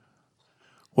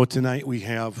Well, tonight we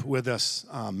have with us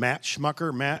Matt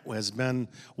Schmuker. Matt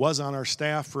was on our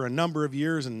staff for a number of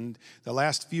years, and the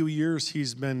last few years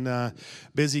he's been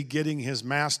busy getting his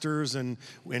master's and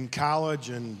in college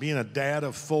and being a dad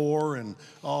of 4 and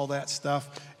all that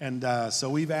stuff. And so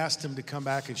we've asked him to come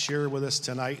back and share with us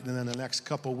tonight and in the next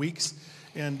couple weeks.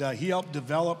 And he helped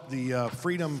develop the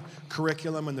Freedom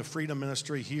curriculum and the Freedom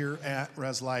ministry here at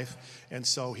Res Life. And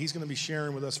so he's going to be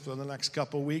sharing with us for the next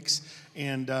couple weeks.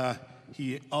 And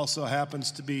he also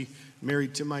happens to be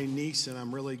married to my niece, and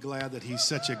I'm really glad that he's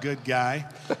such a good guy.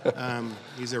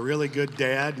 He's a really good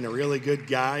dad and a really good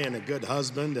guy and a good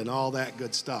husband and all that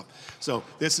good stuff. So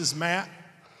this is Matt.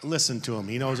 Listen to him.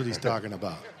 He knows what he's talking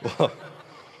about.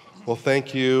 Well,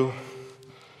 thank you,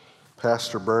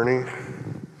 Pastor Bernie.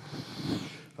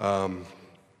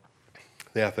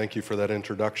 Thank you for that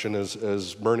introduction.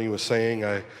 As Bernie was saying,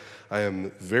 I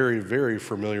am very, very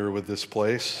familiar with this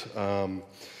place.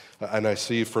 And I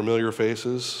see familiar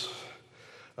faces.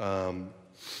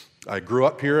 I grew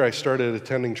up here. I started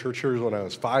attending church here when I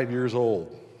was 5 years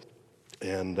old.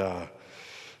 And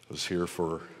was here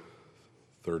for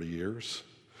 30 years.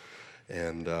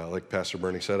 And like Pastor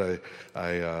Bernie said,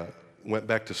 I went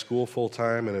back to school full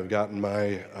time and have gotten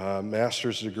my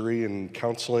master's degree in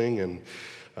counseling and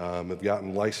have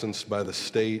gotten licensed by the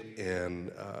state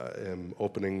and am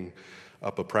opening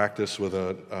up a practice with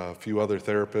a few other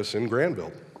therapists in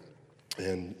Granville.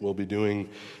 And we'll be doing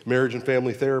marriage and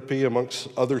family therapy amongst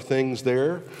other things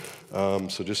there.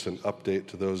 So just an update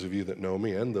to those of you that know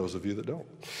me and those of you that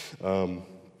don't.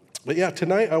 But yeah,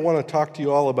 tonight I want to talk to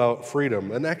you all about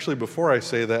freedom. And actually, before I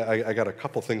say that, I got a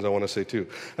couple things I want to say too.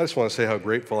 I just want to say how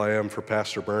grateful I am for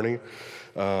Pastor Bernie.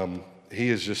 He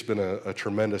has just been a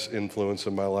tremendous influence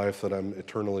in my life that I'm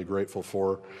eternally grateful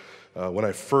for. When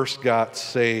I first got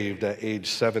saved at age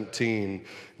 17,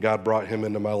 God brought him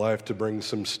into my life to bring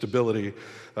some stability,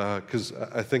 because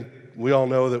I think we all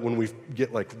know that when we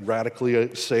get like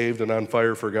radically saved and on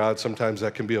fire for God, sometimes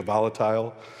that can be a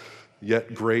volatile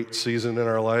yet great season in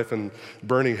our life, and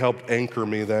Bernie helped anchor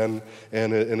me then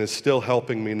and is still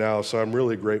helping me now, so I'm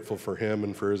really grateful for him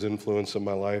and for his influence in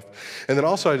my life. And then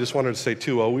also I just wanted to say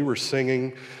too, while we were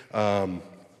singing, I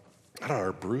don't know,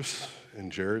 are Bruce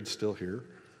and Jared still here?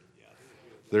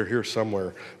 They're here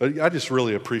somewhere. But I just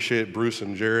really appreciate Bruce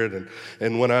and Jared.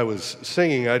 And when I was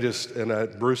singing,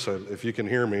 Bruce, if you can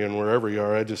hear me and wherever you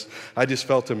are, I just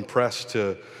felt impressed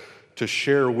to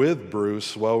share with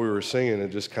Bruce while we were singing. It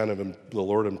just kind of, the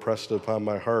Lord impressed it upon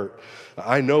my heart.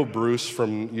 I know Bruce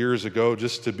from years ago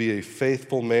just to be a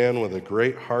faithful man with a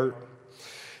great heart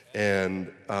and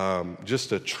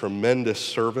just a tremendous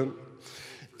servant.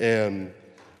 And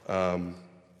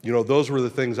those were the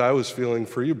things I was feeling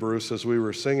for you, Bruce, as we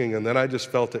were singing. And then I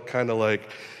just felt it kind of like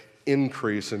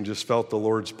increase and just felt the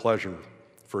Lord's pleasure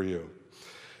for you.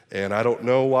 And I don't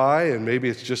know why, and maybe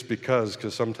it's just because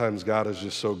sometimes God is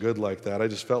just so good like that. I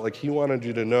just felt like he wanted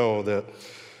you to know that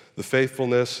the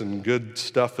faithfulness and good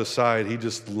stuff aside, he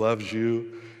just loves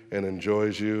you and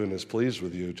enjoys you and is pleased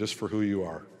with you just for who you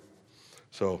are.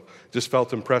 So just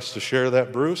felt impressed to share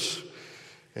that, Bruce.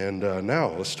 And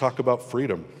now let's talk about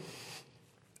freedom.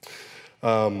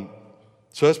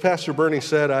 So as Pastor Bernie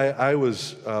said, I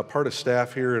was part of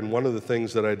staff here, and one of the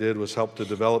things that I did was help to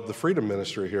develop the Freedom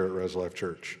Ministry here at Res Life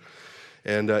Church.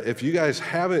 And if you guys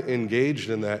haven't engaged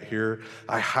in that here,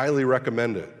 I highly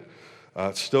recommend it.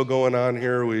 It's still going on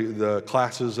here, the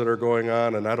classes that are going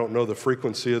on, and I don't know the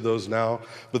frequency of those now,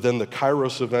 but then the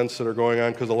Kairos events that are going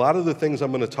on, because a lot of the things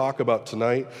I'm going to talk about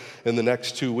tonight in the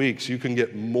next 2 weeks, you can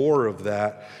get more of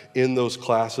that in those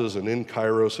classes and in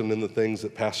Kairos and in the things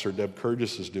that Pastor Deb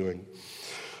Kurgis is doing.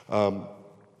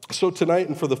 So tonight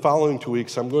and for the following 2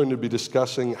 weeks, I'm going to be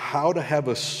discussing how to have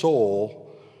a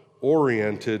soul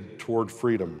oriented toward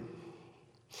freedom.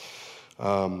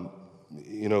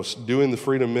 Doing the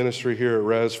Freedom Ministry here at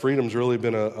Res, freedom's really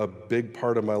been a big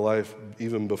part of my life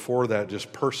even before that,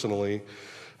 just personally.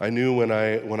 I knew when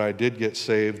I did get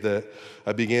saved that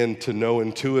I began to know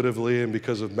intuitively, and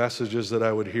because of messages that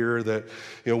I would hear, that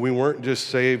we weren't just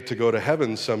saved to go to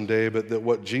heaven someday, but that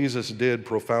what Jesus did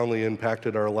profoundly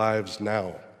impacted our lives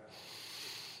now.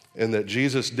 And that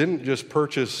Jesus didn't just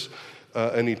purchase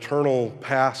an eternal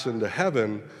pass into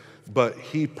heaven, but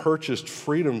he purchased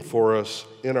freedom for us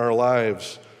in our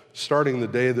lives starting the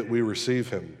day that we receive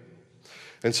him.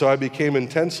 And so I became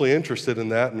intensely interested in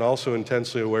that and also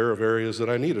intensely aware of areas that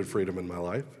I needed freedom in my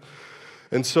life.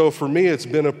 And so for me, it's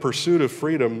been a pursuit of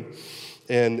freedom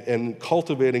and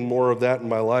cultivating more of that in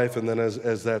my life. And then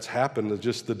as that's happened,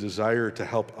 just the desire to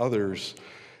help others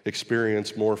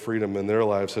experience more freedom in their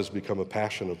lives has become a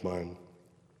passion of mine.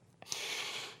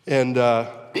 And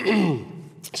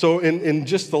So in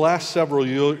just the last several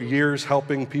years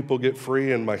helping people get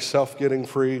free and myself getting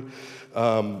free,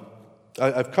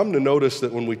 I've come to notice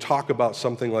that when we talk about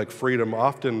something like freedom,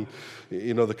 often,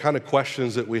 the kind of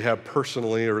questions that we have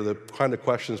personally or the kind of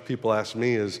questions people ask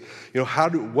me is,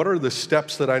 what are the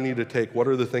steps that I need to take? What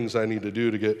are the things I need to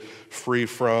do to get free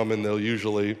from? And they'll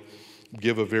usually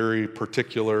give a very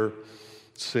particular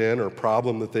sin or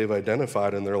problem that they've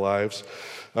identified in their lives.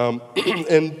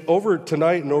 And over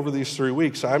tonight and over these 3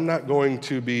 weeks, I'm not going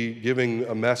to be giving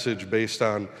a message based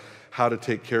on how to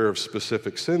take care of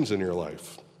specific sins in your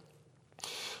life.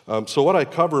 So what I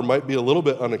cover might be a little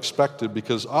bit unexpected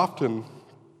because often,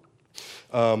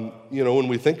 when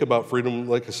we think about freedom,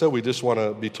 like I said, we just want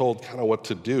to be told kind of what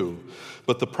to do.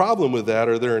 But the problem with that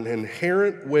are there are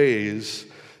inherent ways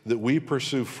that we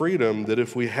pursue freedom that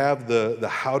if we have the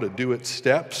how to do it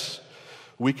steps,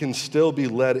 we can still be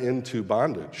led into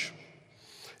bondage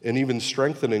and even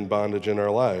strengthening bondage in our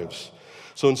lives.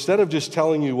 So instead of just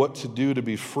telling you what to do to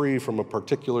be free from a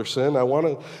particular sin, I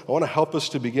want to help us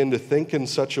to begin to think in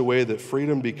such a way that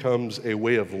freedom becomes a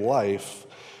way of life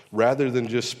rather than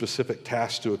just specific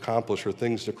tasks to accomplish or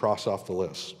things to cross off the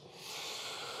list.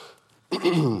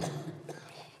 Well,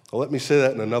 let me say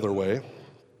that in another way.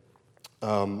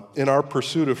 In our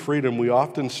pursuit of freedom, we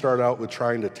often start out with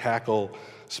trying to tackle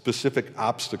specific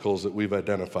obstacles that we've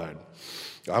identified.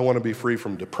 I want to be free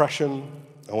from depression.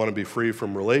 I want to be free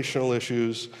from relational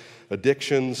issues,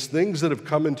 addictions, things that have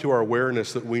come into our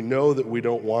awareness that we know that we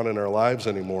don't want in our lives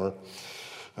anymore.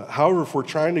 However, if we're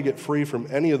trying to get free from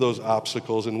any of those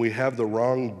obstacles and we have the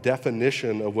wrong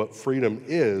definition of what freedom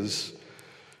is,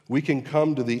 we can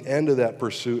come to the end of that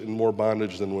pursuit in more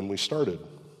bondage than when we started.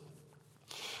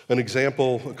 A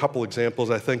couple examples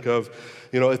I think of,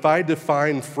 if I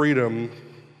define freedom,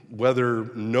 whether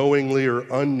knowingly or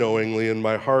unknowingly in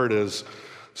my heart as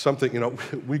something,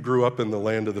 we grew up in the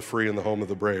land of the free and the home of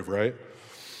the brave, right?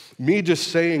 Me just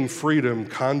saying freedom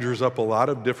conjures up a lot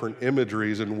of different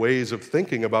imageries and ways of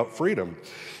thinking about freedom.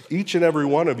 Each and every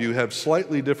one of you have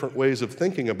slightly different ways of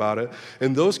thinking about it,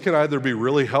 and those can either be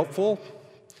really helpful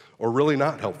or really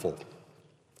not helpful.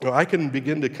 I can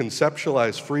begin to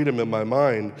conceptualize freedom in my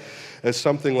mind as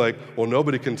something like, well,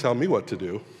 nobody can tell me what to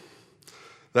do.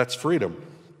 That's freedom.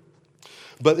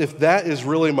 But if that is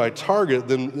really my target,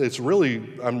 then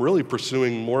I'm really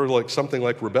pursuing more like something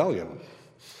like rebellion.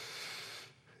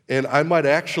 And I might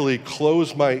actually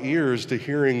close my ears to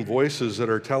hearing voices that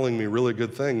are telling me really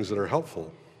good things that are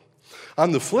helpful.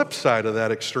 On the flip side of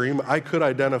that extreme, I could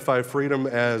identify freedom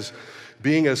as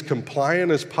being as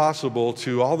compliant as possible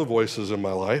to all the voices in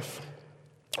my life,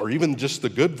 or even just the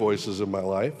good voices in my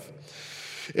life.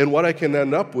 And what I can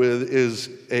end up with is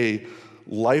a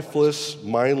lifeless,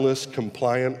 mindless,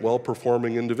 compliant,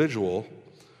 well-performing individual,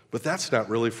 but that's not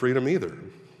really freedom either.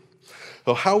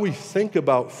 So how we think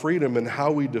about freedom and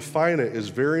how we define it is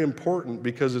very important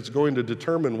because it's going to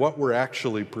determine what we're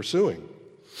actually pursuing.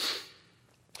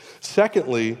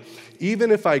 Secondly,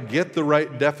 even if I get the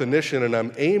right definition and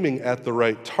I'm aiming at the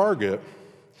right target,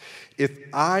 if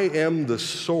I am the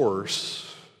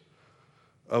source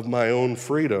of my own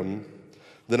freedom,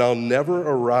 then I'll never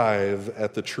arrive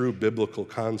at the true biblical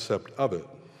concept of it.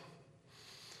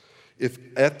 If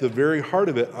at the very heart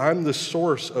of it, I'm the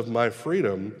source of my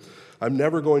freedom, I'm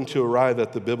never going to arrive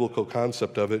at the biblical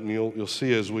concept of it, and you'll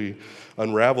see as we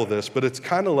unravel this. But it's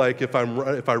kind of like if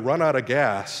I run out of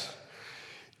gas,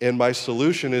 and my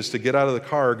solution is to get out of the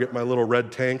car, get my little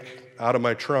red tank out of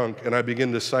my trunk, and I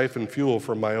begin to siphon fuel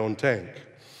from my own tank.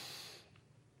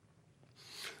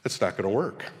 It's not going to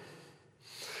work.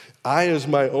 I, as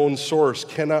my own source,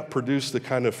 cannot produce the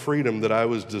kind of freedom that I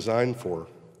was designed for.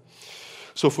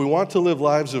 So if we want to live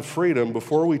lives of freedom,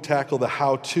 before we tackle the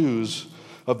how-tos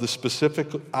of the specific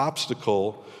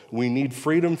obstacle, we need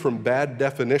freedom from bad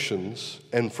definitions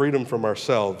and freedom from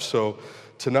ourselves. So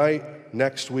tonight,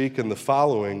 next week, and the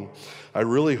following, I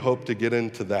really hope to get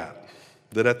into that.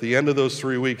 That at the end of those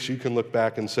 3 weeks, you can look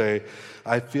back and say,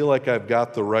 I feel like I've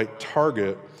got the right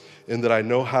target and that I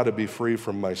know how to be free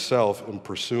from myself in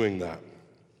pursuing that.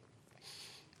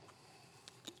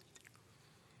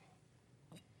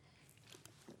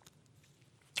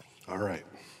 All right.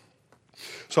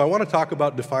 So I want to talk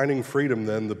about defining freedom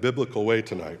then the biblical way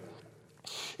tonight,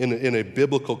 in a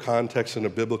biblical context, in a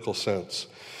biblical sense.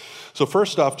 So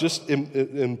first off, just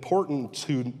important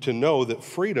to know that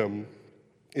freedom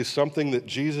is something that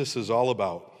Jesus is all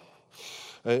about.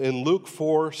 In Luke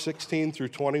 4:16 through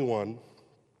 21,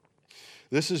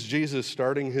 this is Jesus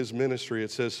starting his ministry.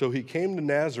 It says, "So he came to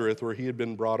Nazareth where he had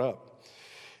been brought up.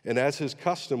 And as his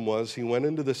custom was, he went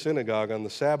into the synagogue on the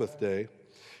Sabbath day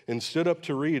and stood up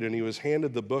to read, and he was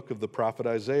handed the book of the prophet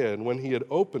Isaiah. And when he had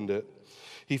opened it,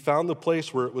 he found the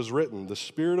place where it was written, "The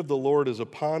Spirit of the Lord is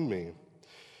upon me,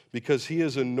 because he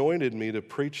has anointed me to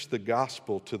preach the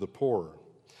gospel to the poor.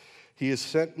 He has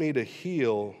sent me to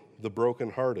heal the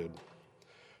brokenhearted,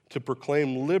 to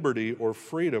proclaim liberty or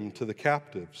freedom to the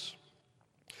captives,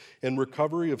 and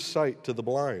recovery of sight to the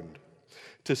blind,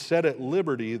 to set at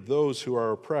liberty those who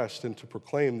are oppressed, and to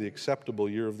proclaim the acceptable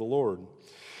year of the Lord."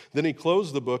 Then he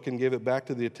closed the book and gave it back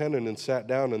to the attendant and sat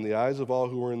down, and the eyes of all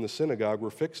who were in the synagogue were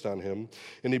fixed on him.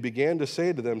 And he began to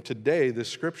say to them, "Today this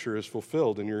scripture is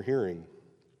fulfilled in your hearing."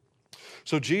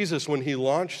 So Jesus, when he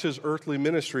launched his earthly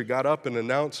ministry, got up and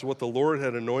announced what the Lord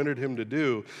had anointed him to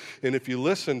do. And if you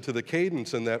listen to the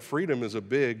cadence in that, freedom is a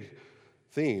big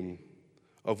theme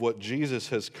of what Jesus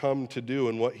has come to do.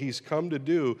 And what he's come to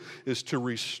do is to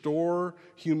restore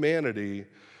humanity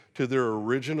to their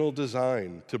original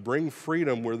design, to bring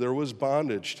freedom where there was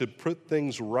bondage, to put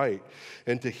things right,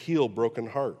 and to heal broken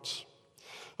hearts.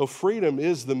 Well, freedom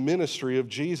is the ministry of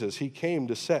Jesus. He came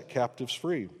to set captives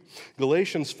free.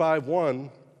 Galatians 5:1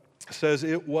 says,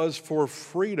 "It was for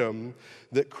freedom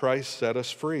that Christ set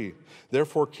us free.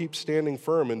 Therefore, keep standing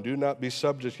firm and do not be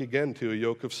subject again to a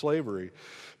yoke of slavery."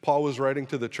 Paul was writing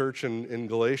to the church in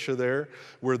Galatia there,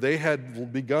 where they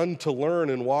had begun to learn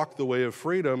and walk the way of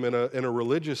freedom, and a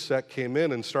religious sect came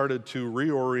in and started to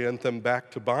reorient them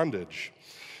back to bondage.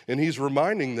 And he's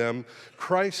reminding them,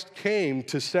 Christ came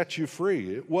to set you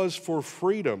free. It was for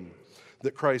freedom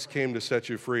that Christ came to set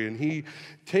you free. And he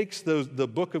takes the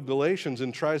book of Galatians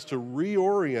and tries to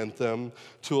reorient them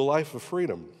to a life of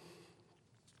freedom.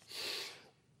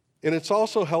 And it's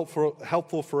also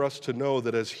helpful for us to know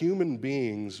that as human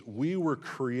beings, we were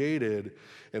created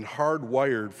and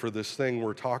hardwired for this thing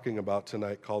we're talking about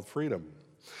tonight called freedom.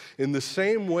 In the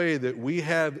same way that we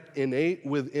have innate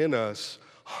within us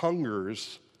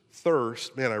hungers,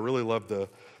 thirst. Man, I really love the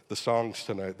songs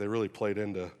tonight. They really played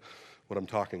into what I'm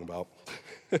talking about.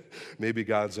 Maybe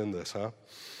God's in this, huh?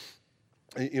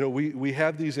 You know, we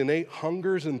have these innate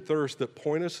hungers and thirsts that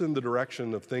point us in the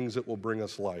direction of things that will bring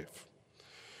us life.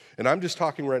 And I'm just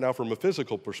talking right now from a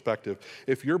physical perspective.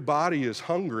 If your body is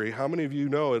hungry, how many of you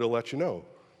know it'll let you know?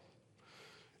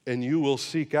 And you will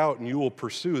seek out and you will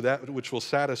pursue that which will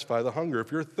satisfy the hunger.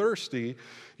 If you're thirsty,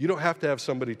 you don't have to have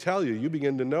somebody tell you. You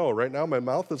begin to know, right now my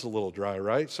mouth is a little dry,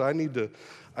 right? So I need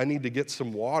to get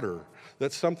some water.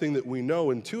 That's something that we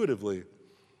know intuitively.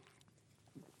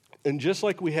 And just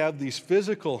like we have these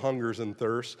physical hungers and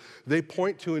thirsts, they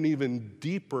point to an even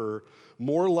deeper,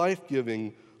 more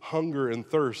life-giving hunger and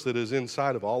thirst that is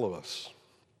inside of all of us.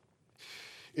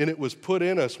 And it was put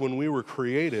in us when we were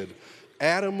created.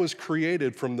 Adam was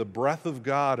created from the breath of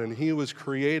God, and he was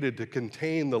created to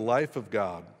contain the life of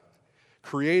God,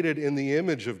 created in the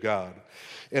image of God.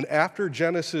 And after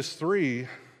Genesis 3,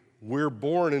 we're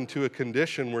born into a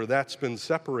condition where that's been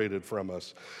separated from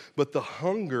us. But the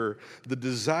hunger, the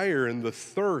desire, and the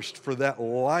thirst for that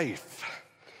life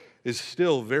is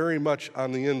still very much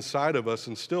on the inside of us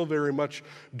and still very much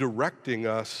directing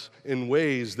us in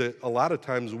ways that a lot of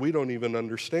times we don't even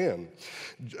understand.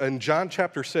 In John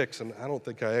chapter 6, and I don't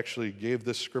think I actually gave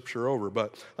this scripture over,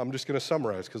 but I'm just going to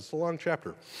summarize because it's a long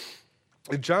chapter.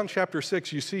 In John chapter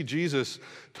 6, you see Jesus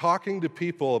talking to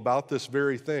people about this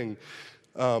very thing.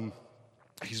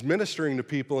 He's ministering to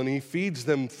people and he feeds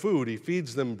them food, he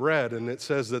feeds them bread, and it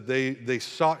says that they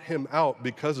sought him out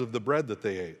because of the bread that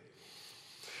they ate.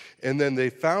 And then they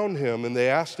found him and they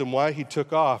asked him why he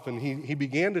took off, and he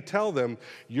began to tell them,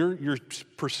 you're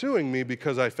pursuing me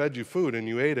because I fed you food and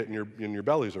you ate it and your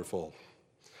bellies are full.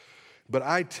 But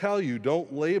I tell you,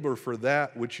 don't labor for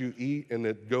that which you eat and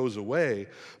it goes away,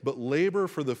 but labor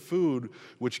for the food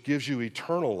which gives you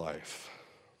eternal life.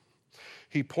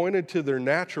 He pointed to their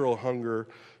natural hunger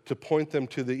to point them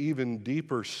to the even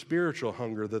deeper spiritual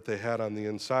hunger that they had on the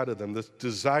inside of them, this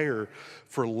desire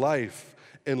for life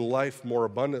and life more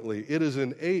abundantly. It is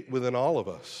innate within all of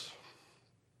us.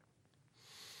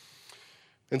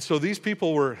 And so these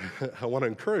people were, I want to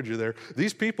encourage you there,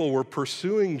 these people were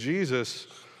pursuing Jesus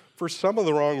for some of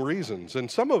the wrong reasons. And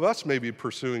some of us may be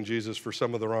pursuing Jesus for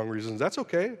some of the wrong reasons. That's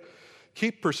okay.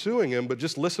 Keep pursuing him, but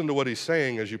just listen to what he's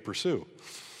saying as you pursue.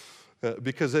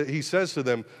 Because he says to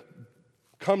them,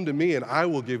 come to me and I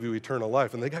will give you eternal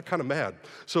life. And they got kind of mad.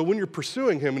 So when you're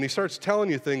pursuing him and he starts telling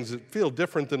you things that feel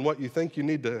different than what you think you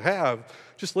need to have,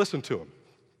 just listen to him.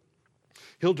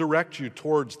 He'll direct you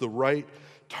towards the right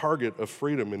target of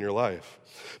freedom in your life.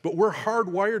 But we're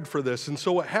hardwired for this. And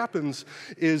so what happens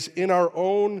is in our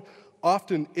own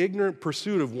often ignorant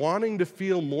pursuit of wanting to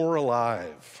feel more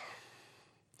alive,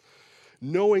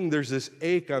 knowing there's this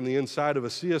ache on the inside of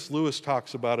us. C.S. Lewis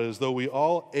talks about it as though we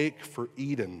all ache for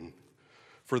Eden,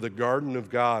 for the garden of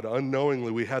God.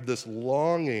 Unknowingly, we had this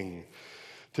longing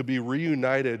to be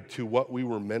reunited to what we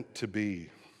were meant to be.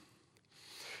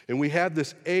 And we had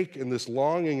this ache and this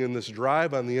longing and this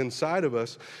drive on the inside of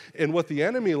us. And what the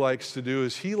enemy likes to do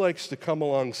is he likes to come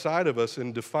alongside of us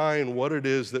and define what it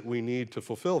is that we need to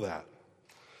fulfill that.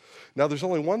 Now, there's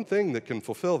only one thing that can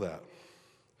fulfill that,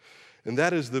 and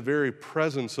that is the very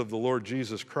presence of the Lord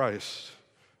Jesus Christ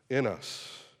in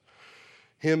us,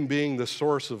 Him being the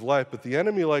source of life. But the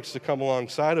enemy likes to come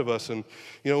alongside of us, and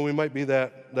we might be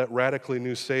that radically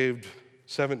new saved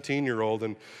 17-year-old,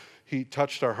 and he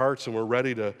touched our hearts and we're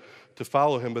ready to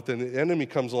follow him. But then the enemy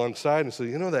comes alongside and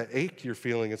says, that ache you're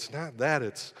feeling, it's not that,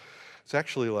 it's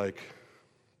actually like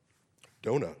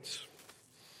donuts.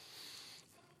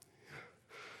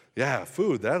 Yeah,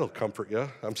 food, that'll comfort you.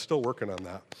 I'm still working on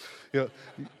that.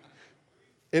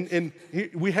 And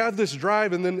we have this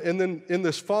drive, and then in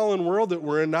this fallen world that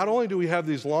we're in, not only do we have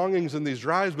these longings and these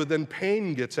drives, but then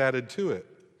pain gets added to it.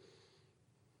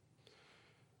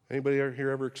 Anybody here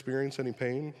ever experienced any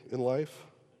pain in life?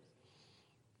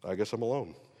 I guess I'm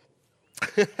alone.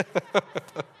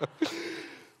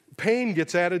 Pain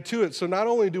gets added to it. So not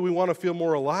only do we want to feel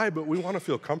more alive, but we want to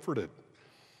feel comforted.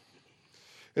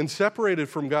 And separated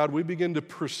from God, we begin to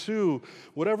pursue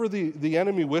whatever the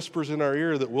enemy whispers in our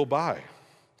ear that we'll buy.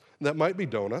 That might be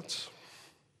donuts,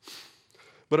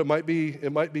 but it might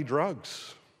be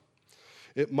drugs.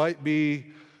 It might be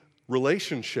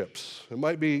relationships. It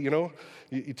might be,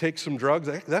 you take some drugs,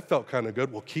 that felt kind of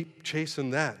good. Well, keep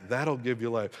chasing that. That'll give you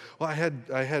life. Well,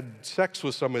 I had sex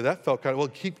with somebody, that felt kind of, well,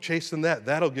 keep chasing that.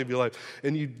 That'll give you life.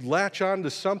 And you latch on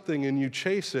to something and you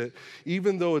chase it,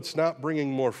 even though it's not bringing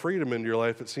more freedom into your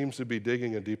life, it seems to be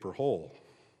digging a deeper hole.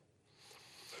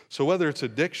 So whether it's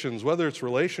addictions, whether it's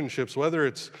relationships, whether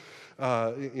it's,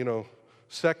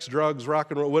 sex, drugs, rock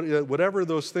and roll, whatever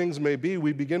those things may be,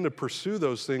 we begin to pursue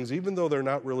those things even though they're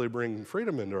not really bringing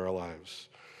freedom into our lives.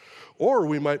 Or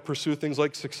we might pursue things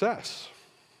like success.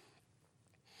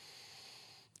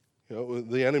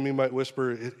 The enemy might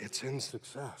whisper, it's in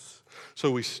success.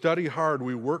 So we study hard,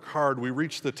 we work hard, we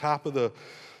reach the top of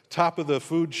the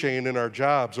food chain in our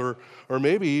jobs, or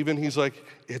maybe even he's like,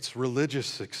 it's religious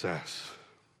success.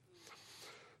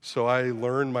 So I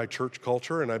learn my church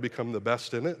culture and I become the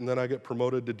best in it, and then I get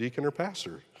promoted to deacon or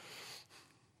pastor.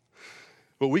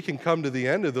 But we can come to the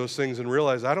end of those things and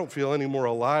realize I don't feel any more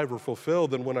alive or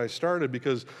fulfilled than when I started,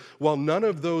 because while none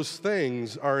of those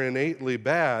things are innately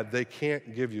bad, they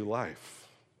can't give you life.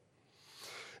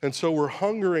 And so we're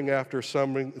hungering after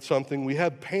something. We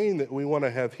have pain that we want to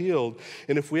have healed.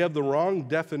 And if we have the wrong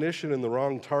definition and the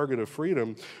wrong target of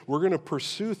freedom, we're going to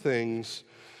pursue things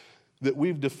that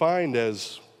we've defined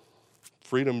as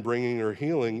freedom bringing or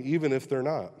healing, even if they're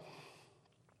not.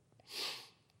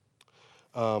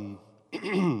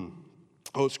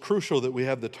 It's crucial that we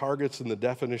have the targets and the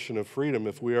definition of freedom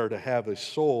if we are to have a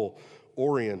soul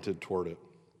oriented toward it.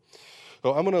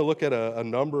 So I'm going to look at a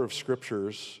number of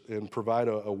scriptures and provide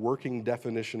a working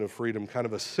definition of freedom, kind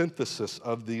of a synthesis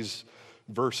of these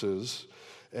verses,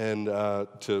 and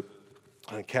to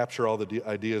capture all the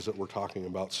ideas that we're talking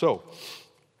about. So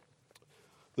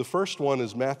the first one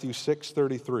is Matthew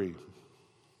 6:33.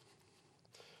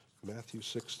 Matthew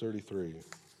 6:33.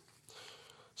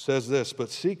 Says this,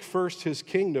 but seek first his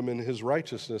kingdom and his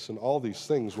righteousness, and all these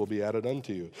things will be added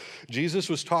unto you. Jesus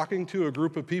was talking to a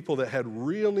group of people that had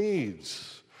real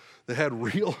needs, that had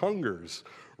real hungers,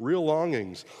 real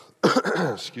longings.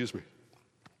 Excuse me.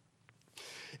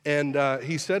 And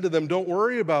he said to them, don't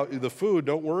worry about the food,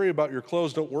 don't worry about your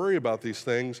clothes, don't worry about these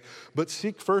things, but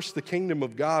seek first the kingdom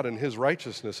of God and his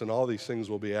righteousness, and all these things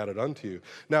will be added unto you.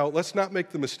 Now, let's not make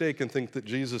the mistake and think that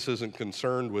Jesus isn't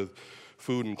concerned with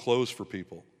food and clothes for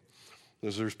people.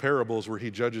 There's parables where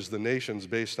he judges the nations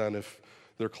based on if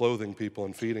they're clothing people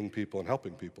and feeding people and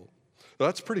helping people. Well,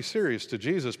 that's pretty serious to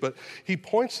Jesus, but he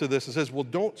points to this and says, well,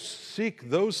 don't seek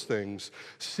those things.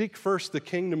 Seek first the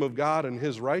kingdom of God and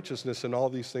his righteousness, and all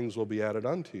these things will be added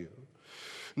unto you.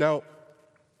 Now,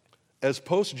 as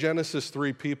post-Genesis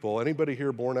 3 people, anybody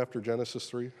here born after Genesis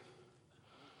 3?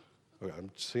 Okay,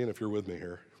 I'm seeing if you're with me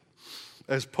here.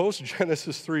 As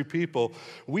post-Genesis 3 people,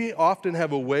 we often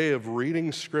have a way of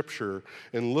reading Scripture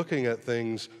and looking at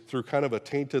things through kind of a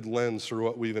tainted lens through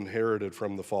what we've inherited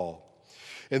from the fall.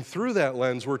 And through that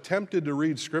lens, we're tempted to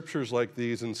read Scriptures like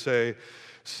these and say,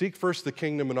 seek first the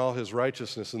kingdom and all his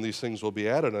righteousness, and these things will be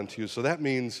added unto you. So that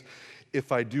means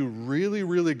if I do really,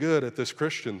 really good at this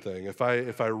Christian thing, if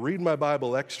I read my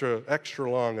Bible extra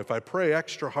long, if I pray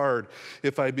extra hard,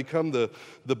 if I become the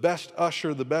best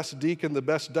usher, the best deacon, the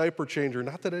best diaper changer,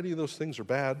 not that any of those things are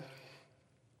bad,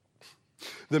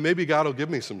 then maybe God will give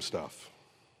me some stuff.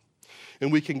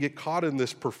 And we can get caught in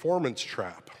this performance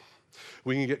trap.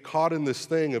 We can get caught in this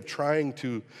thing of trying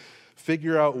to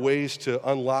figure out ways to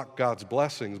unlock God's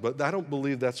blessings, but I don't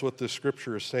believe that's what this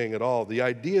scripture is saying at all. The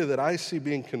idea that I see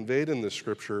being conveyed in this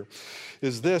scripture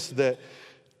is this, that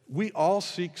we all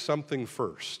seek something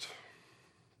first.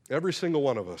 Every single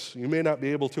one of us. You may not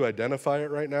be able to identify it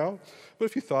right now, but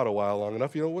if you thought a while long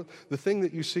enough, you know what? The thing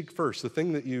that you seek first, the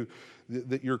thing that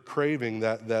you're craving,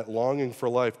 that longing for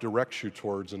life directs you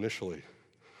towards initially.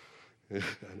 I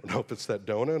don't know if it's that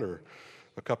donut or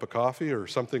a cup of coffee or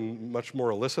something much more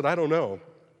illicit. I don't know.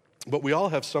 But we all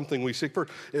have something we seek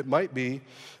first. It might be,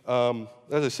 as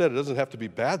I said, it doesn't have to be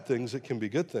bad things. It can be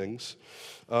good things.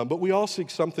 But we all seek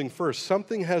something first.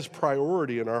 Something has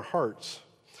priority in our hearts.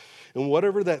 And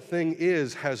whatever that thing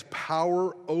is has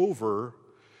power over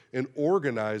and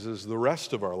organizes the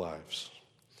rest of our lives.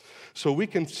 So we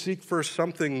can seek first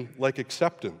something like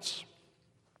acceptance.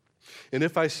 And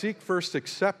if I seek first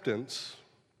acceptance,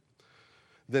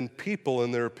 then people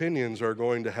and their opinions are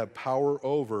going to have power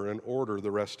over and order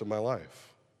the rest of my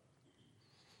life.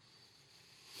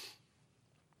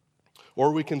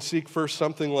 Or we can seek first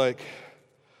something like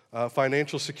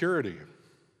financial security.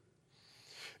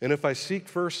 And if I seek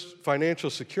first financial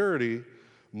security,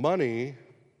 money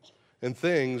and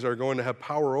things are going to have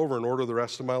power over and order the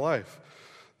rest of my life.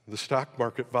 The stock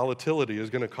market volatility is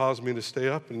going to cause me to stay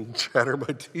up and chatter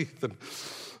my teeth.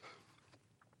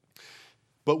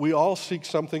 But we all seek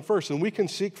something first, and we can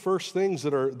seek first things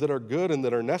that are good and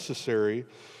that are necessary,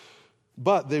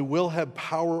 but they will have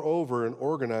power over and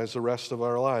organize the rest of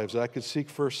our lives. I could seek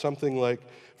first something like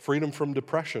freedom from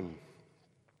depression.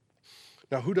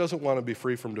 Now, who doesn't want to be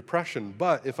free from depression?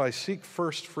 But if I seek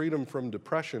first freedom from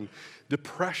depression,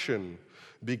 depression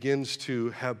begins to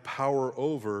have power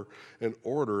over and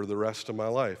order the rest of my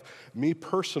life. Me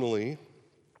personally,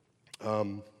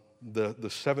 the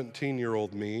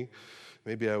 17-year-old me,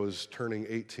 maybe I was turning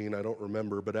 18, I don't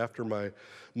remember, but after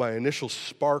my initial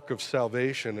spark of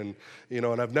salvation, and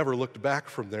I've never looked back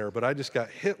from there, but I just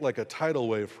got hit like a tidal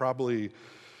wave probably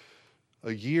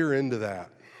a year into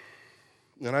that.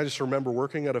 And I just remember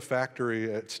working at a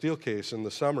factory at Steelcase in the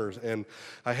summers, and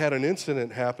I had an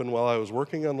incident happen while I was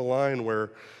working on the line where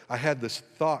I had this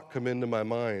thought come into my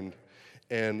mind,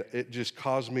 and it just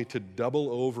caused me to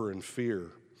double over in fear.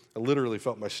 I literally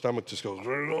felt my stomach just go,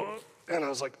 and I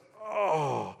was like,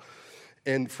 oh.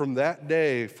 And from that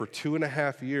day, for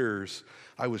 2.5 years,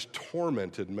 I was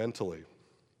tormented mentally.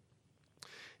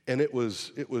 And it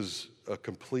was a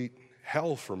complete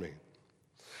hell for me.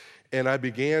 And I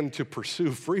began to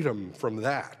pursue freedom from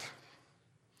that.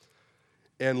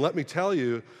 And let me tell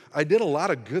you, I did a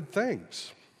lot of good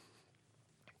things.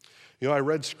 I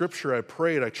read scripture, I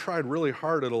prayed, I tried really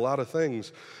hard at a lot of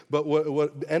things. But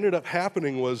what ended up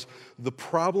happening was the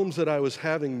problems that I was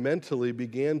having mentally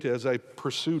began to, as I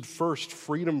pursued first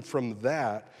freedom from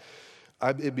that,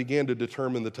 it began to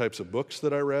determine the types of books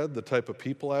that I read, the type of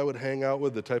people I would hang out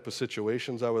with, the type of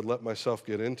situations I would let myself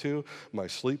get into, my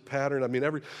sleep pattern.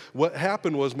 What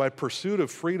happened was my pursuit of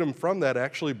freedom from that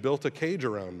actually built a cage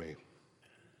around me.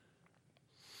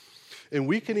 And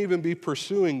we can even be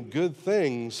pursuing good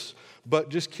things, but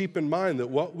just keep in mind that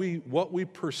what we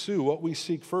pursue, what we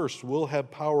seek first, will have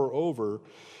power over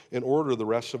and order the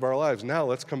rest of our lives. Now,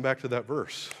 let's come back to that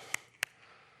verse.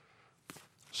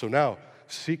 So now,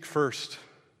 seek first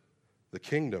the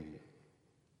kingdom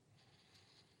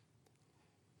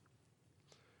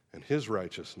and his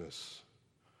righteousness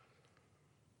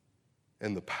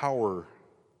and the power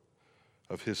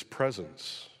of his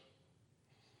presence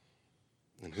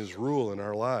and his rule in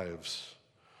our lives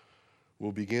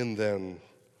will begin then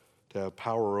to have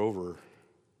power over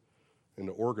and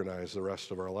to organize the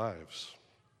rest of our lives.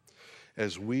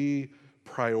 As we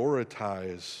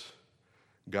prioritize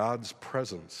God's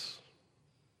presence,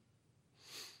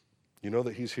 you know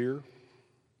that he's here.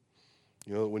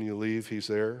 You know that when you leave, he's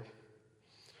there.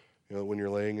 You know that when you're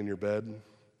laying in your bed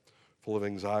full of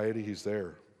anxiety, he's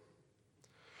there.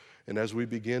 And as we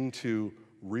begin to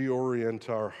reorient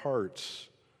our hearts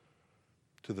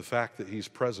to the fact that he's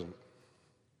present,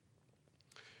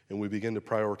 and we begin to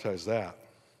prioritize that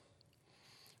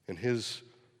and his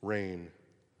reign,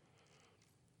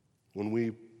 when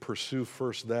we pursue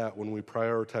first that, when we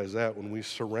prioritize that, when we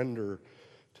surrender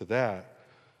to that,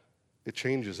 it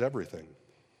changes everything.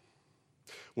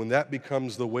 When that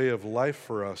becomes the way of life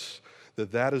for us,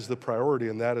 that is the priority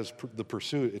and that is the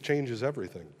pursuit. It changes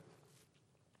everything.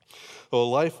 A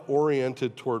life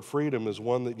oriented toward freedom is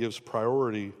one that gives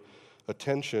priority,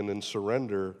 attention, and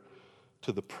surrender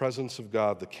to the presence of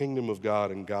God, the kingdom of God,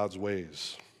 and God's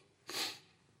ways.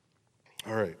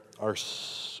 All right, our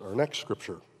next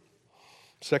scripture,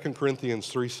 2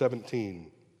 Corinthians 3:17.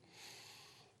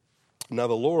 Now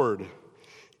the Lord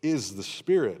is the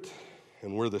Spirit,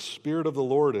 and where the Spirit of the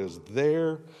Lord is,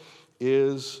 there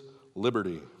is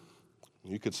liberty.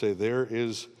 You could say there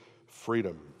is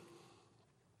freedom.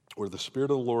 Where the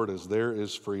Spirit of the Lord is, there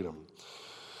is freedom.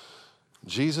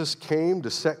 Jesus came to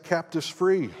set captives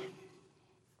free.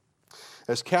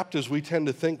 As captives, we tend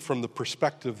to think from the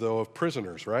perspective, though, of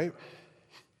prisoners, right?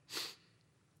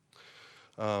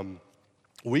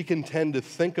 We can tend to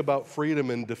think about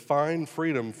freedom and define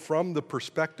freedom from the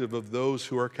perspective of those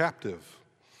who are captive.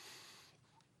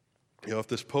 If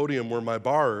this podium were my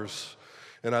bars,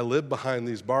 and I live behind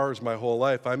these bars my whole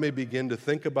life, I may begin to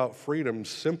think about freedom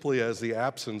simply as the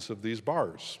absence of these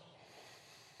bars.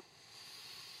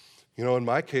 In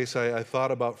my case, I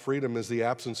thought about freedom as the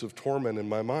absence of torment in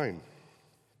my mind.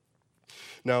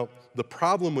 Now, the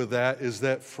problem with that is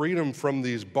that freedom from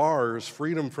these bars,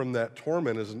 freedom from that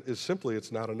torment is simply,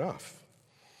 it's not enough.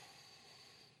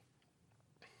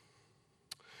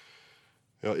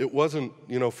 It wasn't,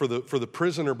 for the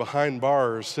prisoner behind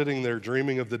bars, sitting there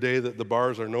dreaming of the day that the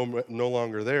bars are no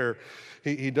longer there,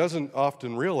 he doesn't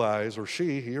often realize, or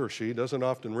he or she doesn't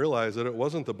often realize that it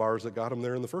wasn't the bars that got him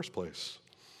there in the first place.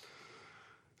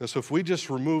 And so if we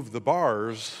just remove the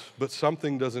bars, but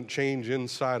something doesn't change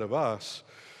inside of us,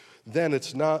 then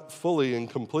it's not fully and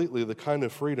completely the kind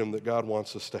of freedom that God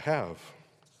wants us to have.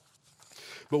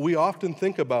 But we often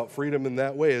think about freedom in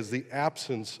that way, as the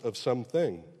absence of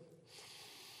something.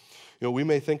 We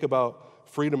may think about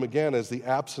freedom again as the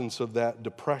absence of that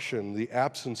depression, the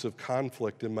absence of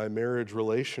conflict in my marriage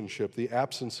relationship, the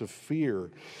absence of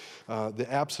fear, the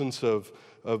absence of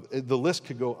the list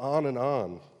could go on and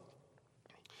on.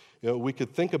 We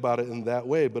could think about it in that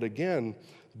way, but again,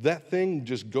 that thing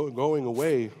just going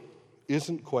away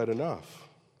isn't quite enough.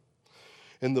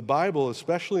 In the Bible,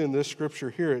 especially in this scripture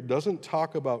here, it doesn't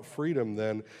talk about freedom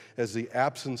then as the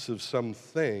absence of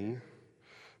something,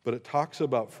 but it talks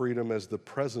about freedom as the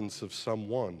presence of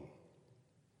someone.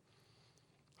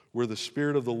 Where the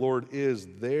Spirit of the Lord is,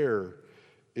 there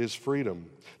is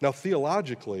freedom. Now,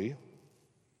 theologically,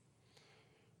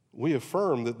 we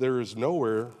affirm that there is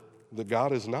nowhere that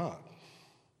God is not.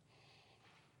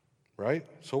 Right?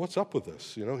 So what's up with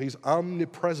this? He's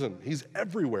omnipresent. He's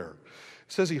everywhere.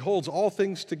 It says he holds all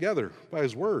things together by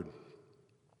his word.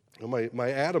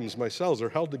 My atoms, my cells are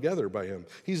held together by him.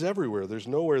 He's everywhere. There's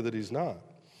nowhere that he's not.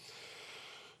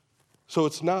 So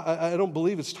it's not, I don't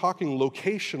believe it's talking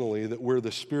locationally that where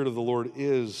the Spirit of the Lord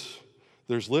is,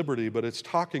 there's liberty, but it's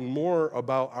talking more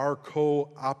about our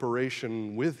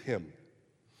cooperation with him.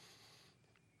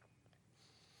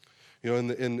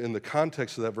 In the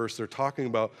context of that verse, they're talking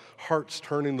about hearts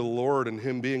turning to the Lord and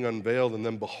him being unveiled and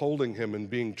then beholding him and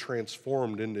being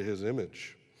transformed into his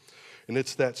image. And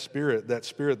it's that spirit that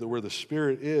where the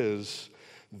Spirit is,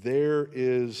 there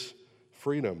is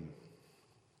freedom.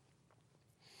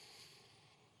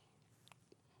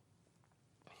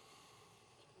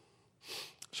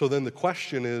 So then the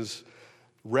question is,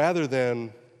 rather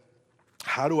than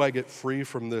how do I get free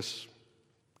from this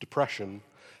depression,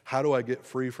 how do I get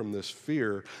free from this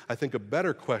fear? I think a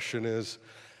better question is,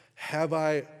 have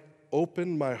I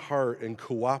opened my heart and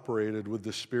cooperated with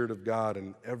the Spirit of God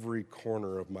in every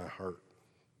corner of my heart?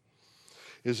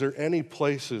 Is there any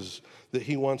places that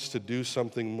he wants to do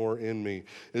something more in me?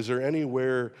 Is there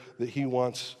anywhere that he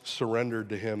wants surrendered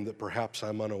to him that perhaps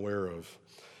I'm unaware of?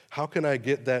 How can I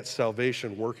get that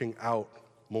salvation working out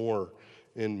more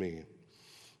in me?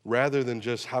 Rather than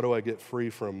just how do I get free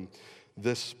from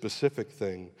this specific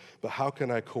thing, but how can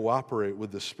I cooperate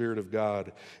with the Spirit of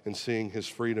God in seeing his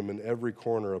freedom in every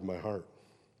corner of my heart?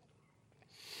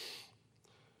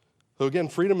 So again,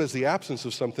 freedom as the absence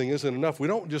of something isn't enough. We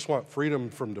don't just want freedom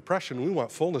from depression, we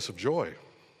want fullness of joy.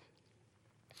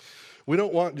 We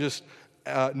don't want just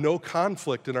no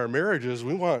conflict in our marriages,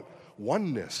 we want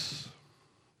oneness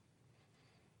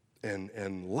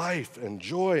and life and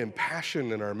joy and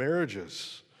passion in our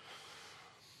marriages.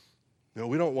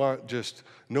 We don't want just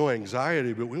no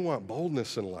anxiety, but we want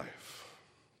boldness in life.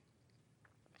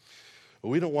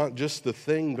 We don't want just the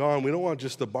thing gone. We don't want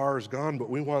just the bars gone, but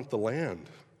we want the land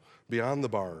beyond the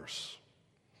bars.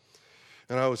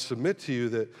 And I would submit to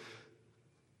you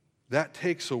that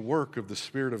takes a work of the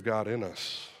Spirit of God in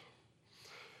us.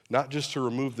 Not just to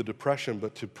remove the depression,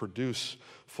 but to produce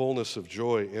fullness of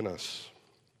joy in us.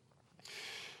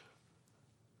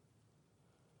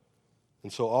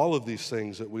 And so all of these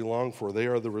things that we long for, they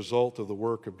are the result of the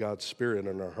work of God's Spirit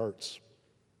in our hearts.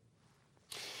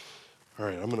 All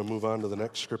right, I'm going to move on to the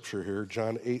next scripture here,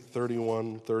 John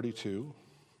 8:31-32.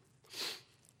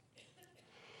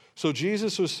 So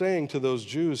Jesus was saying to those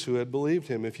Jews who had believed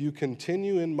him, if you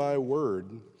continue in my word,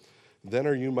 then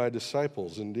are you my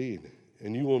disciples indeed,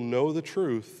 and you will know the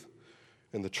truth,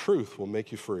 and the truth will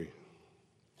make you free.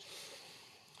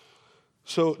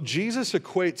 So Jesus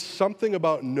equates something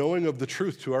about knowing of the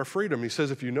truth to our freedom. He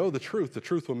says, if you know the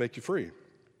truth will make you free.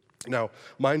 Now,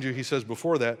 mind you, he says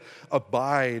before that,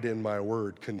 abide in my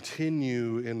word,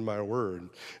 continue in my word,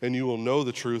 and you will know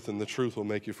the truth, and the truth will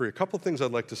make you free. A couple things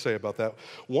I'd like to say about that.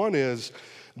 One is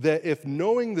that if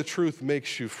knowing the truth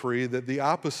makes you free, that the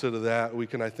opposite of that we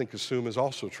can, I think, assume is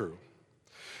also true.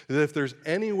 That if there's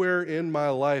anywhere in my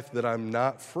life that I'm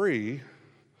not free,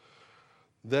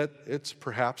 that it's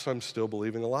perhaps I'm still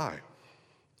believing a lie.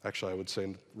 Actually, I would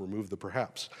say remove the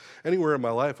perhaps. Anywhere in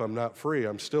my life I'm not free,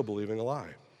 I'm still believing a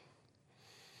lie.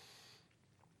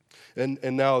 And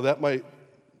now that might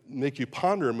make you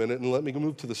ponder a minute, and let me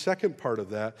move to the second part of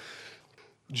that.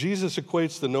 Jesus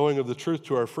equates the knowing of the truth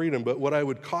to our freedom, but what I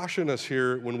would caution us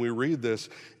here when we read this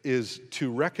is to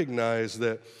recognize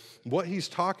that what he's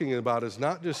talking about is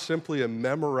not just simply a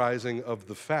memorizing of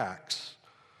the facts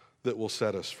that will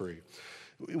set us free.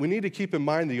 We need to keep in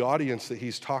mind the audience that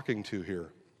he's talking to here,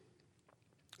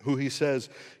 who he says,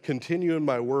 continue in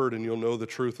my word and you'll know the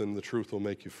truth, and the truth will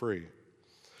make you free.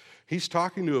 He's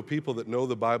talking to a people that know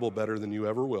the Bible better than you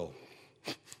ever will.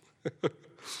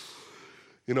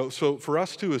 So for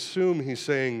us to assume he's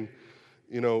saying,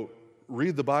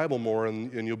 read the Bible more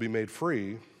and you'll be made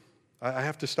free, I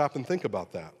have to stop and think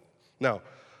about that. Now,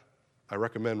 I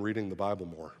recommend reading the Bible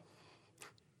more.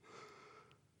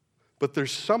 But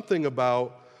there's something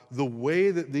about the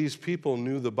way that these people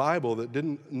knew the Bible that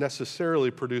didn't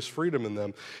necessarily produce freedom in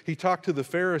them. He talked to the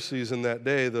Pharisees in that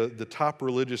day, the top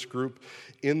religious group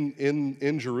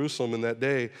in Jerusalem in that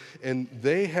day, and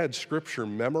they had Scripture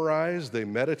memorized, they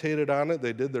meditated on it,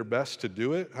 they did their best to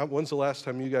do it. When's the last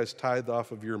time you guys tithed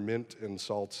off of your mint and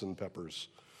salts and peppers?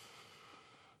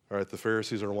 All right, the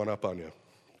Pharisees are one up on you.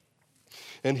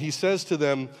 And he says to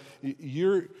them,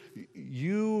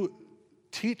 you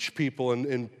teach people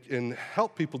and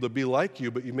help people to be like you,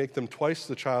 but you make them twice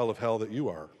the child of hell that you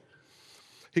are.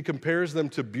 He compares them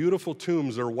to beautiful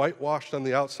tombs. They're whitewashed on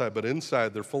the outside, but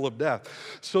inside they're full of death.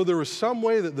 So there was some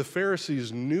way that the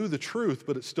Pharisees knew the truth,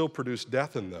 but it still produced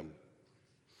death in them.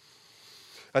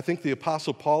 I think the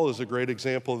Apostle Paul is a great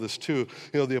example of this too.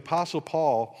 The Apostle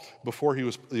Paul, before he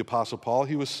was the Apostle Paul,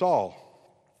 he was Saul.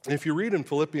 And if you read in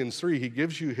Philippians 3, he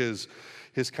gives you his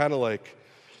kind of like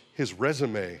his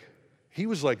resume. He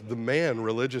was like the man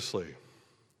religiously.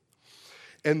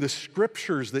 And the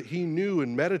scriptures that he knew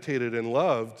and meditated and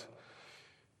loved,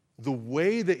 the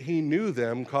way that he knew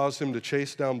them caused him to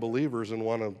chase down believers and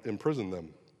want to imprison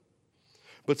them.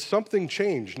 But something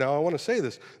changed. Now, I want to say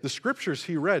this. The scriptures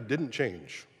he read didn't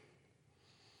change.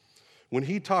 When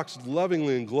he talks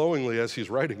lovingly and glowingly as he's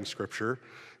writing scripture,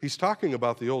 he's talking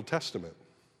about the Old Testament.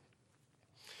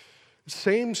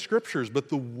 Same scriptures, but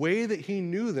the way that he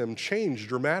knew them changed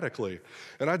dramatically.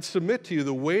 And I'd submit to you,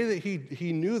 the way that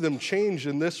he knew them changed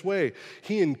in this way.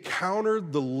 He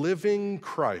encountered the living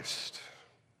Christ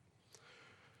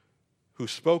who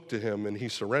spoke to him, and he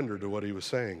surrendered to what he was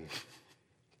saying.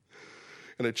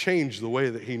 And it changed the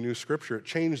way that he knew Scripture. It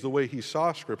changed the way he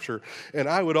saw Scripture. And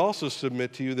I would also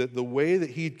submit to you that the way that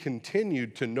he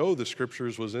continued to know the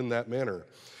Scriptures was in that manner.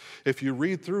 If you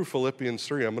read through Philippians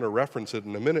 3, I'm going to reference it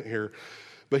in a minute here,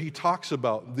 but he talks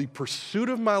about the pursuit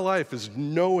of my life is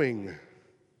knowing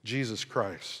Jesus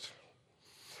Christ.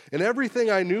 And everything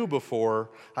I knew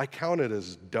before, I counted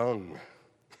as dung,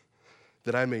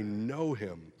 that I may know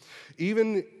him.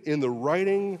 Even in the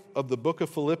writing of the book of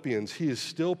Philippians, he is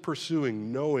still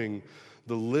pursuing knowing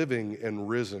the living and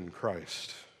risen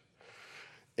Christ.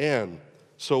 And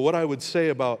so what I would say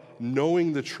about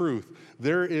knowing the truth,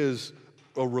 there is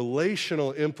a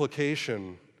relational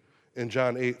implication in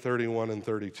John 8:31 and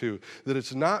 32, that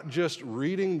it's not just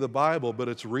reading the Bible, but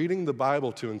it's reading the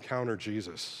Bible to encounter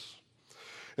Jesus.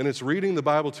 And it's reading the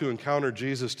Bible to encounter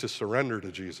Jesus, to surrender to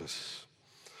Jesus.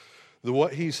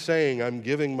 What he's saying, I'm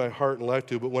giving my heart and life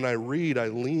to, but when I read, I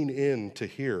lean in to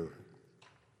hear.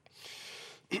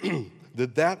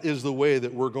 that is the way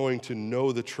that we're going to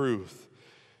know the truth,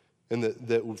 and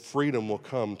that freedom will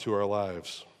come to our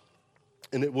lives.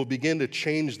 And it will begin to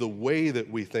change the way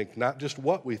that we think, not just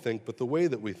what we think, but the way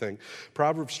that we think.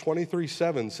 Proverbs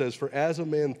 23:7 says, "For as a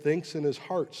man thinks in his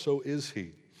heart, so is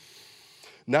he."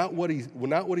 Not what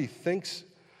he thinks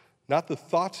Not the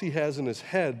thoughts he has in his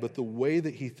head, but the way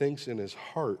that he thinks in his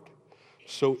heart.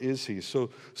 So is he.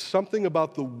 So something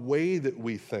about the way that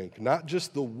we think, not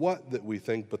just the what that we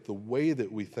think, but the way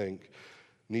that we think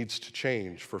needs to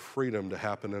change for freedom to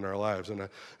happen in our lives. And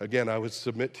again, I would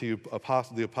submit to you,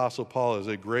 the Apostle Paul is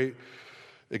a great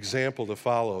example to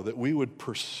follow, that we would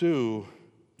pursue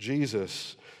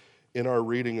Jesus in our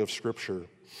reading of Scripture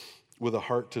with a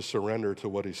heart to surrender to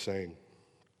what he's saying.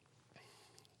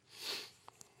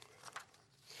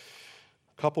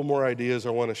 A couple more ideas I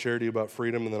want to share to you about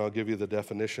freedom, and then I'll give you the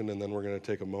definition, and then we're going to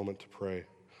take a moment to pray.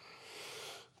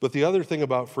 But the other thing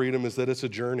about freedom is that it's a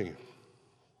journey.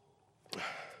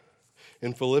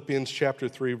 In Philippians chapter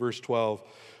 3, verse 12,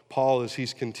 Paul, as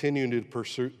he's continuing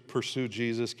to pursue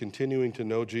Jesus, continuing to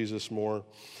know Jesus more,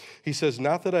 he says,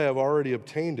 "Not that I have already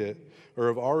obtained it or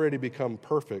have already become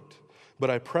perfect, but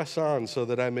I press on so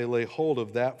that I may lay hold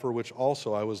of that for which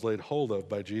also I was laid hold of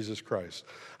by Jesus Christ."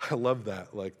 I love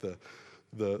that, like the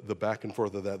back and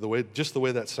forth of that, just the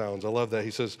way that sounds. I love that.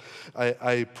 He says,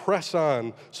 I press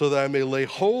on so that I may lay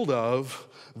hold of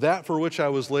that for which I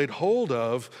was laid hold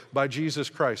of by Jesus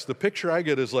Christ. The picture I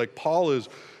get is like Paul is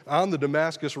on the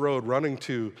Damascus road running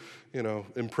to,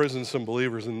 imprison some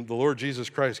believers, and the Lord Jesus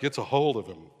Christ gets a hold of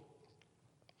him.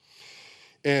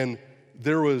 And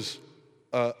there was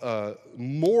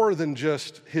more than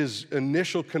just his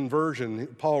initial conversion.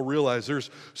 Paul realized there's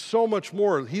so much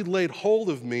more. He laid hold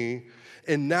of me,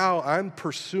 and now I'm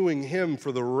pursuing him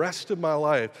for the rest of my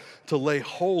life to lay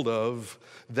hold of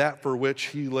that for which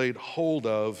he laid hold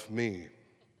of me.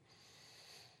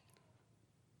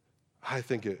 I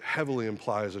think it heavily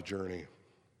implies a journey.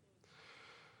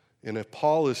 And if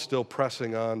Paul is still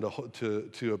pressing on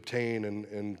to obtain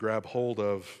and grab hold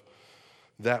of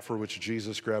that for which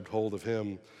Jesus grabbed hold of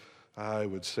him, I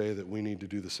would say that we need to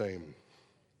do the same.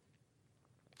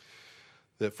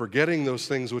 That forgetting those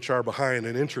things which are behind,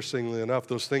 and interestingly enough,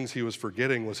 those things he was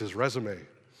forgetting was his resume,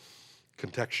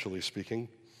 contextually speaking.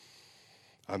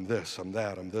 I'm this, I'm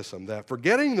that, I'm this, I'm that.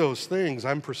 Forgetting those things,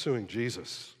 I'm pursuing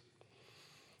Jesus.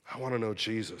 I want to know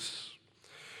Jesus.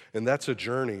 And that's a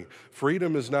journey.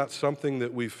 Freedom is not something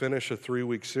that we finish a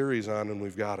 3-week series on and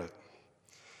we've got it.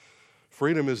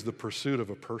 Freedom is the pursuit of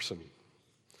a person.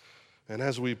 And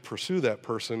as we pursue that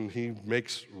person, he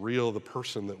makes real the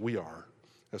person that we are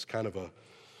as kind of a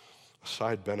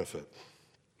side benefit.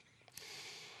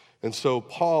 And so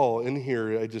Paul in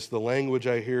here, the language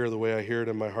I hear, the way I hear it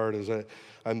in my heart is that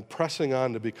I'm pressing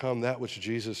on to become that which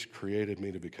Jesus created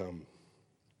me to become.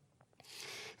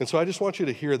 And so I just want you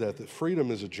to hear that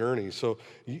freedom is a journey. So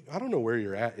I don't know where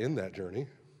you're at in that journey.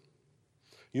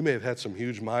 You may have had some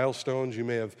huge milestones. You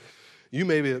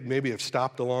maybe have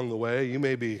stopped along the way. You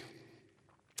may be,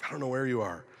 I don't know where you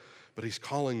are, but he's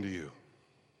calling to you.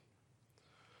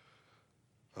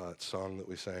 That song that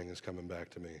we sang is coming back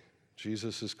to me.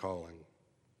 Jesus is calling.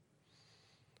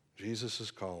 Jesus is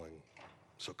calling.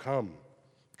 So come.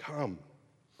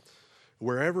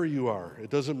 Wherever you are,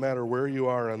 it doesn't matter where you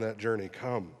are on that journey,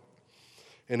 come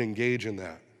and engage in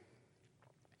that.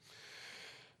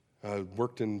 I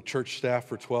worked in church staff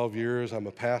for 12 years. I'm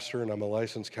a pastor and I'm a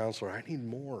licensed counselor. I need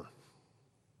more.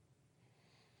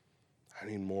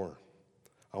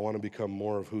 I want to become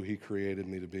more of who he created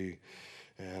me to be.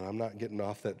 And I'm not getting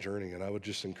off that journey, and I would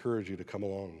just encourage you to come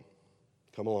along.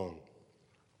 Come along.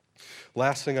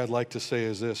 Last thing I'd like to say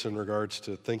is this in regards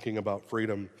to thinking about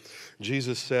freedom.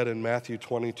 Jesus said in Matthew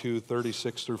 22,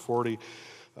 36 through 40,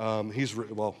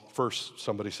 first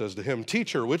somebody says to him,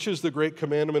 "Teacher, which is the great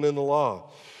commandment in the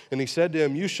law?" And he said to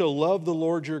him, "You shall love the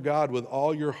Lord your God with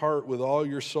all your heart, with all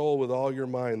your soul, with all your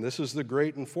mind. This is the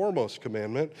great and foremost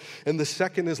commandment, and the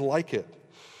second is like it.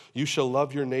 You shall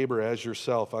love your neighbor as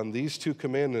yourself. On these 2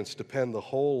 commandments depend the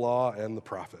whole law and the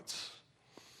prophets."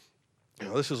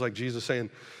 This is like Jesus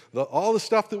saying, all the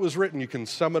stuff that was written, you can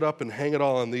sum it up and hang it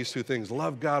all on these 2 things.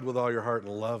 Love God with all your heart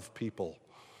and love people.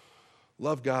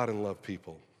 Love God and love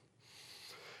people.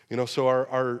 So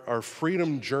our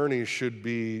freedom journey should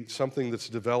be something that's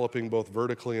developing both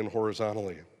vertically and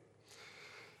horizontally.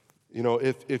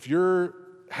 If you're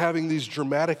having these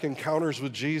dramatic encounters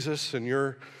with Jesus and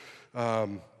you're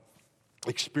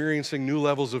experiencing new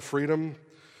levels of freedom,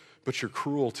 but you're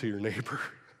cruel to your neighbor.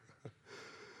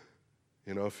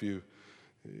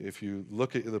 If you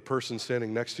look at the person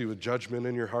standing next to you with judgment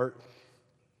in your heart,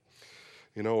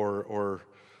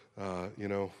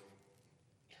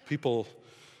 people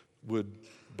would,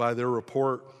 by their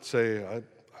report, say,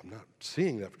 I'm not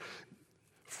seeing that.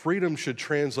 Freedom should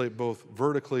translate both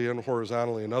vertically and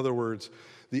horizontally. In other words,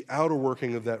 the outer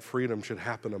working of that freedom should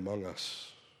happen among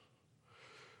us.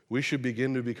 We should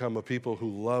begin to become a people who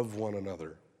love one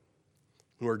another,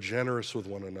 who are generous with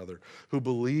one another, who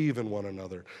believe in one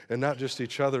another, and not just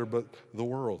each other, but the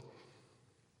world.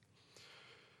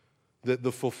 That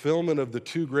the fulfillment of the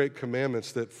two great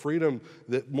commandments, that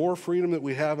more freedom that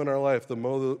we have in our life, the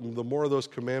more of those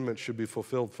commandments should be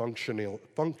fulfilled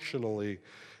functionally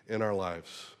in our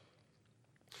lives.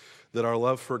 That our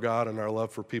love for God and our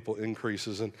love for people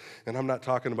increases. And I'm not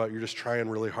talking about you're just trying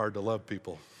really hard to love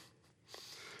people.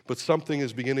 But something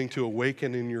is beginning to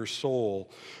awaken in your soul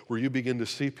where you begin to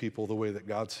see people the way that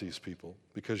God sees people,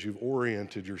 because you've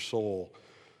oriented your soul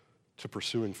to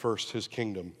pursuing first His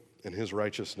kingdom and His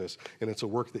righteousness. And it's a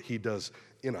work that He does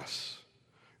in us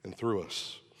and through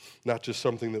us, not just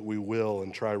something that we will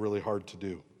and try really hard to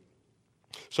do.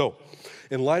 So,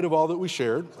 in light of all that we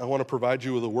shared, I want to provide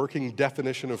you with a working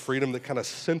definition of freedom that kind of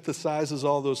synthesizes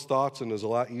all those thoughts and is a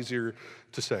lot easier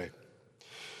to say.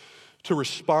 To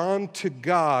respond to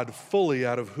God fully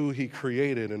out of who He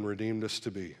created and redeemed us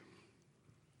to be.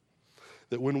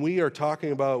 That when we are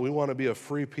talking about we want to be a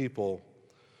free people,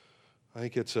 I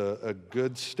think it's a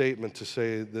good statement to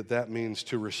say that that means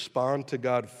to respond to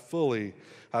God fully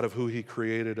out of who He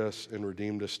created us and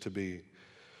redeemed us to be.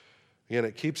 Again,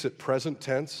 it keeps it present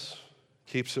tense,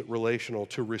 keeps it relational.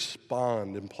 To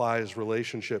respond implies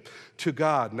relationship to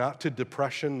God, not to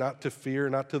depression, not to fear,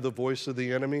 not to the voice of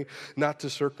the enemy, not to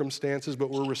circumstances, but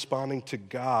we're responding to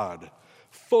God.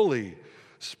 Fully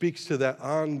speaks to that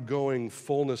ongoing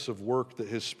fullness of work that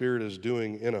His Spirit is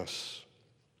doing in us.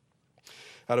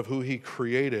 Out of who He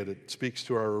created, it speaks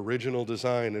to our original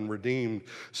design, and redeemed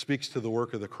speaks to the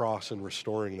work of the cross and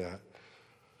restoring that.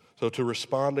 So to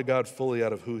respond to God fully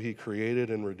out of who He created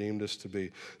and redeemed us to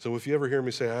be. So if you ever hear me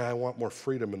say, I want more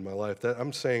freedom in my life, that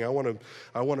I'm saying I want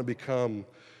to become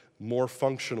more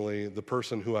functionally the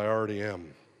person who I already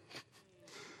am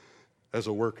as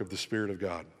a work of the Spirit of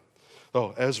God.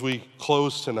 So as we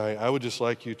close tonight, I would just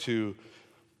like you to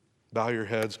bow your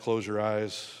heads, close your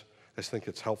eyes. I just think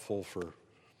it's helpful for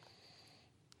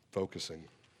focusing.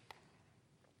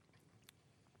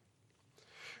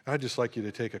 I'd just like you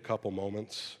to take a couple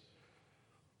moments.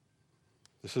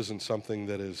 This isn't something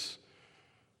that is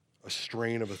a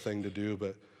strain of a thing to do,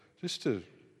 but just to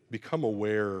become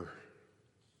aware.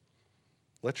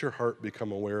 Let your heart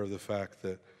become aware of the fact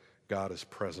that God is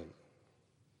present.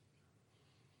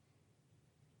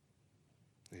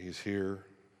 He's here.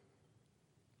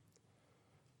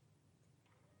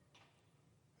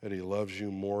 And He loves you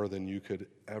more than you could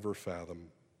ever fathom.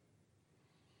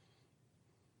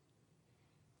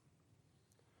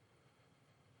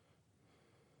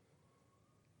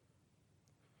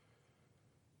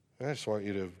 And I just want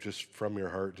you to, just from your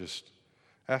heart, just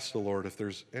ask the Lord if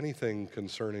there's anything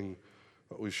concerning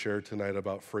what we've shared tonight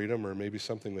about freedom, or maybe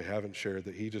something we haven't shared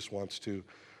that He just wants to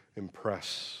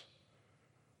impress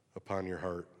upon your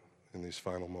heart in these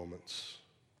final moments.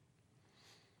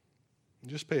 And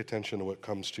just pay attention to what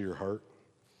comes to your heart,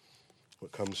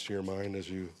 what comes to your mind as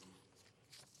you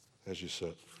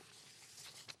sit.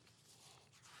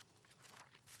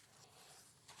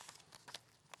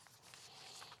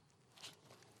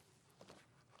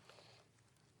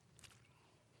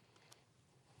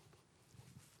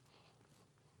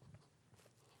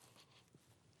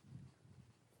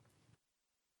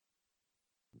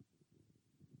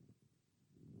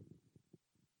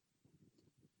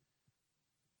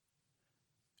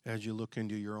 As you look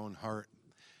into your own heart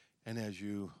and as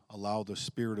you allow the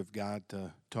Spirit of God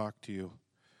to talk to you,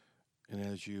 and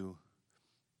as you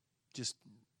just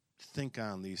think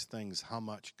on these things, how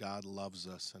much God loves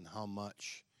us and how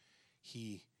much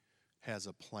He has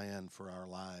a plan for our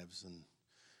lives, and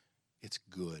it's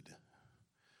good.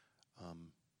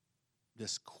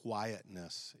 This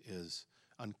quietness is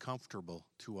uncomfortable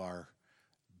to our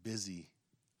busy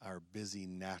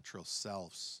natural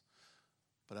selves.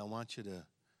 But I want you to,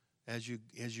 as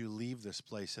you leave this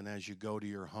place and as you go to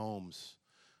your homes,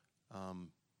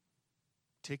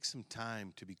 take some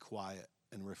time to be quiet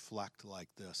and reflect like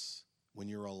this when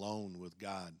you're alone with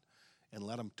God, and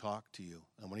let Him talk to you.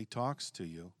 And when He talks to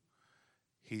you,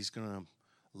 He's going to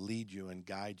lead you and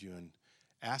guide you, and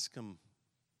ask Him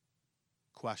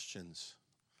questions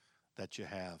that you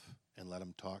have and let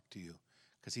Him talk to you,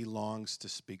 because He longs to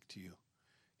speak to you.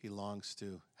 He longs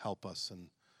to help us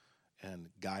and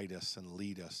guide us and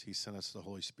lead us. He sent us the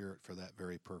Holy Spirit for that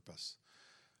very purpose.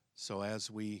 So as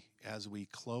we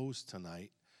close tonight,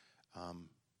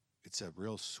 it's a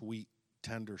real sweet,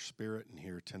 tender spirit in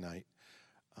here tonight.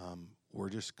 We're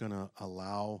just going to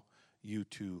allow you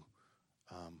to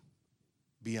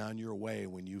be on your way.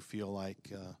 When you feel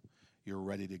like you're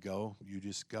ready to go, you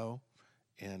just go.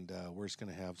 And we're just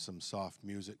going to have some soft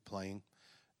music playing.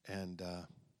 And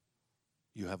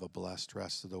you have a blessed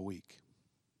rest of the week.